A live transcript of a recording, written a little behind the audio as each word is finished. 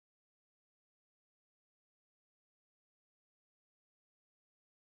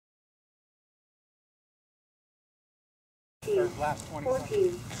Third lap 20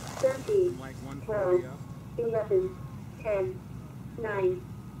 14, 13, like 12, 140 up. 11, 10, 9,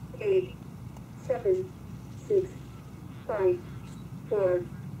 8, 7, 6, 5, 4,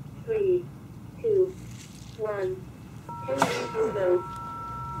 3, 2, 1. 10 minutes will go.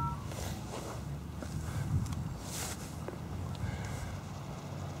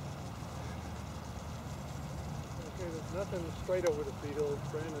 Okay, there's nothing straight over the field.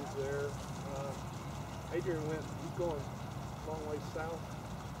 Brandon's there. Adrian he's going a long way south.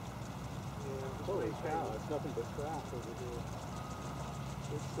 And holy cow, it's nothing but grass over here.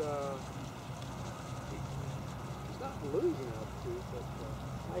 It's not losing altitude, but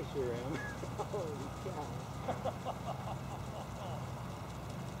I sure am. Holy cow.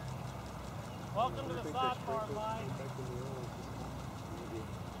 Welcome to the soft part, Mike.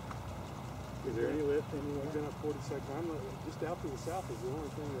 Is there any lift anywhere? I've been up 40 seconds. I'm just out to the south is the only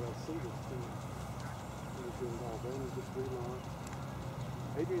thing that I see that's been involved. Brandon's just relaunched.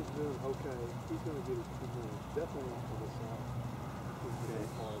 Adrian's doing okay. He's going to get his 2 minutes. Definitely off to the south. Okay.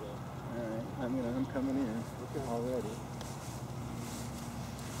 Alright, I'm coming in already.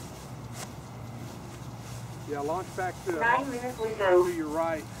 Yeah, launch back to 9 minutes will go. your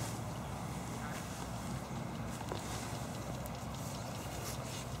right.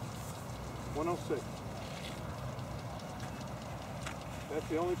 .106. That's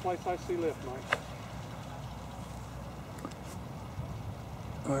the only place I see lift, Mike.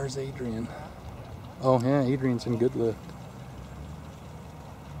 Where's Adrian? Oh yeah, Adrian's in good lift.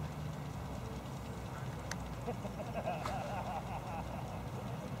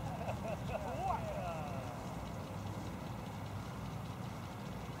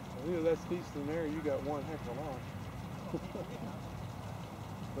 Either that's decent there, you got one heck of a launch.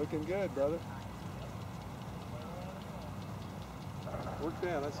 Looking good, brother. Worked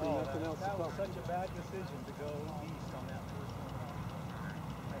out. I see nothing else to That was talk such a bad decision to go east on that first one.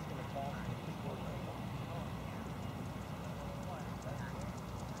 That's going to cost me.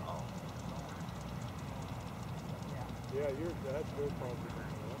 Yeah, that's very positive.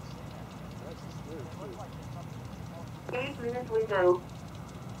 That's good too. 8 minutes will go.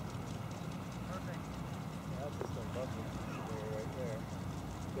 That's just a bucket right there.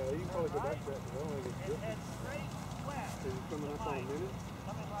 Yeah, you can probably go back to that, but I don't think it's different. So you're coming up on a minute?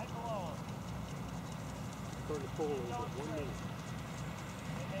 Coming right below. Starting to pull a little bit, 1 minute.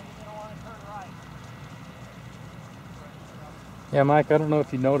 And then you're going to want to turn right. Yeah, Mike, I don't know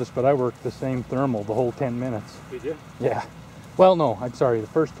if you noticed, but I worked the same thermal the whole 10 minutes. Did you? Yeah. Well, no, I'm sorry. The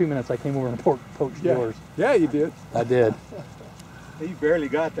first 2 minutes I came over and poached yours. Yeah, you did. I did. You barely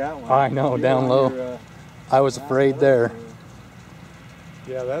got that one. I know, down low. I was afraid there.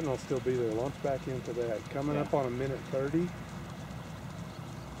 Yeah, that will still be there. Launch back into that. Coming up on a minute 30.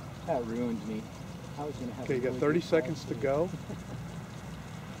 That ruined me. I was gonna have. Okay, you got 30 seconds to go.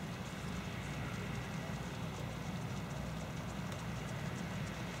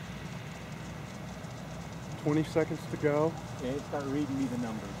 $20 seconds to go. Okay, start reading me the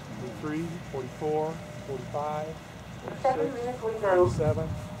numbers. 43, 44, 45, 7 46, minutes will go. 47,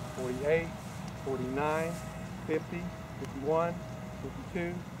 48, 49, 50, 51,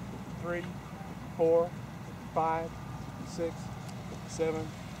 52, 53, 54, 55, 56, 57,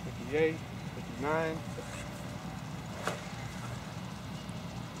 58, 59.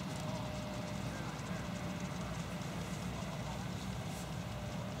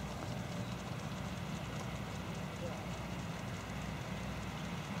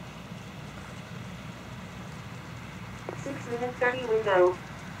 Six minutes 30 will go.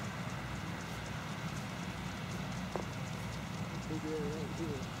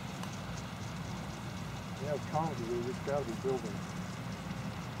 Yeah, it's comedy. It's got to be building.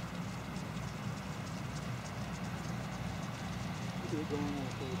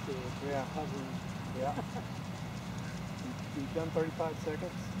 Yeah, hovering. Yeah. You've done 35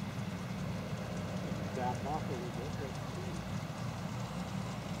 seconds. Back off a little bit.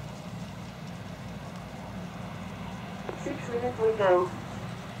 6 minutes will go.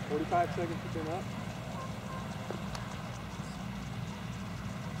 45 seconds to pin up.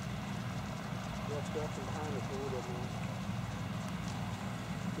 Rest up and time it a little bit more.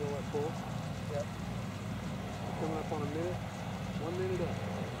 Feel that pull? Yep. We're coming up on a minute. 1 minute up.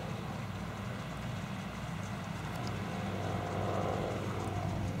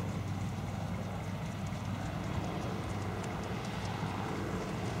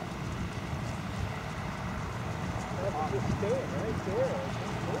 Just stand right there.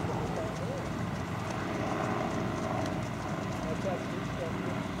 That's that three step.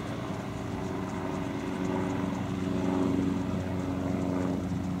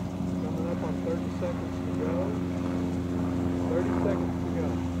 Coming up on 30 seconds to go.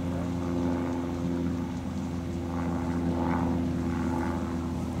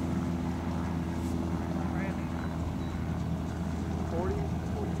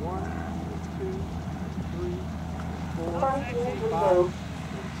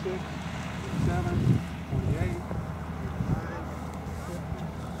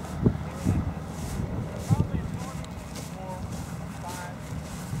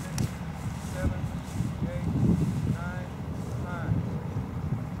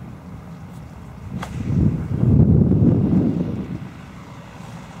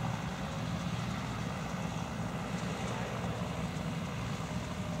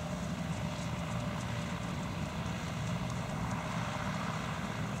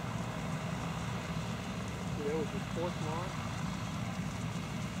 fourth launch.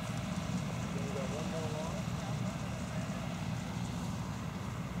 Then we got one more launch.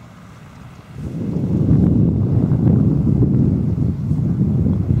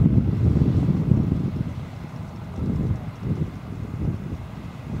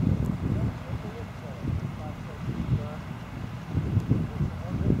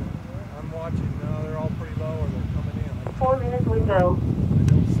 I'm watching. No, they're all pretty low, or they're coming in. 4 minute window. I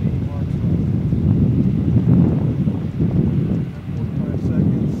don't see any marks on it. 45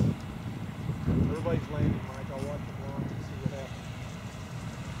 seconds. Everybody's landing, Mike. I'll watch it long and see what happens.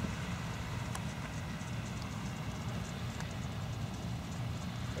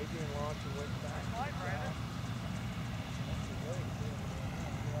 Adrian launched and went back. Hi, Brandon. I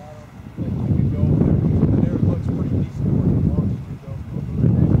think we could go over there. There it looks pretty decent where you launched to, though. Over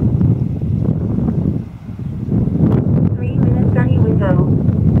there, maybe. 3 minute 30 window.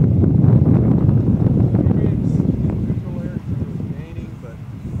 Adrian's in neutral area, he was gaining, but I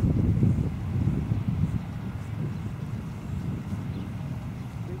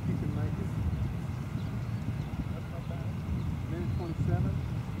think you can make it. That's not bad. Minute 27.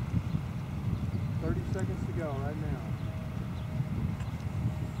 30 seconds to go right now.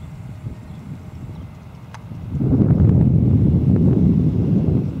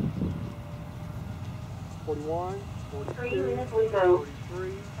 Forty-one, 3 42, minute window.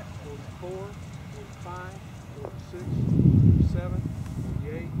 43, 44, 45, 46, 47,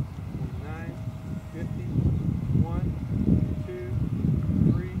 48, 49, 50, 1,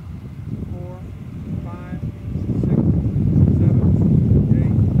 2, 3, 4, 5, 6, 7,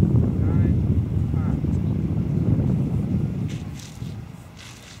 8, 9, 5.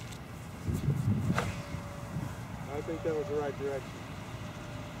 I think that was the right direction.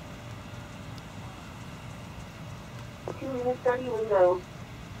 2 minute 30 window.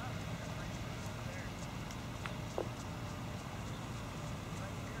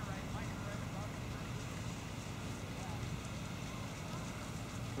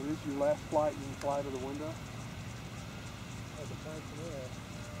 So this is your last flight, you can fly to the window? That's a fancy air.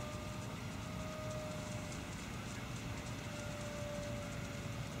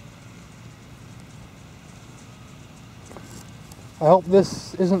 I hope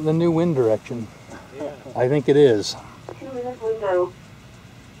this isn't the new wind direction. Yeah. I think it is. 2 minute window.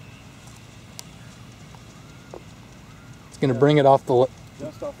 It's going to bring it off the.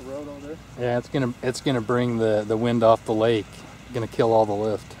 Just off the road over there? Yeah, it's gonna bring the wind off the lake. Going to kill all the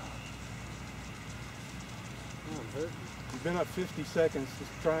lift. Oh, I'm hurting. You've been up 50 seconds,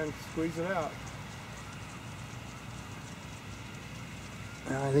 just try and squeeze it out.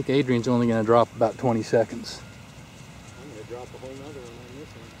 I think Adrian's only going to drop about 20 seconds. I'm going to drop a whole nother one on this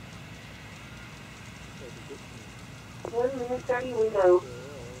one. 1 minute 30 window.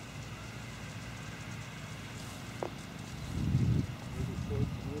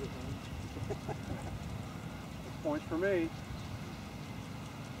 Points for me.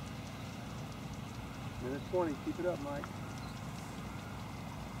 Minute 20. Keep it up, Mike.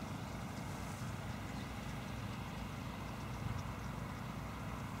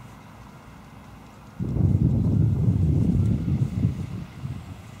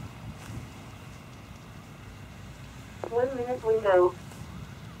 One minute window.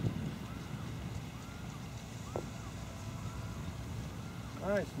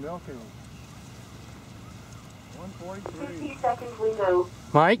 Nice, milking them. 143. 50 second window.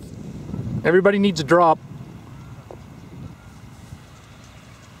 Mike, everybody needs a drop.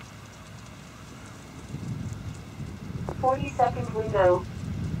 Second window.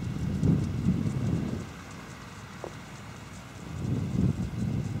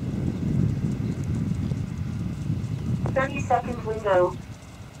 30-second window.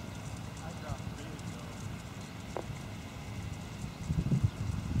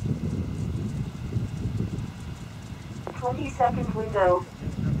 20-second window.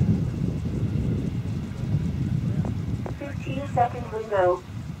 15-second window.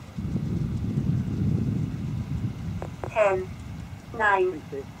 10, 9,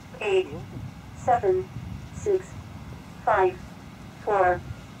 8, 7, 6, 5, 4,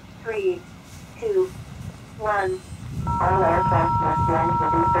 3, 2, 1. All aircraft must land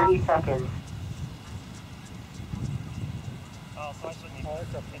within 30 seconds. Oh, so I shouldn't even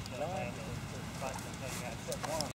hit the landing.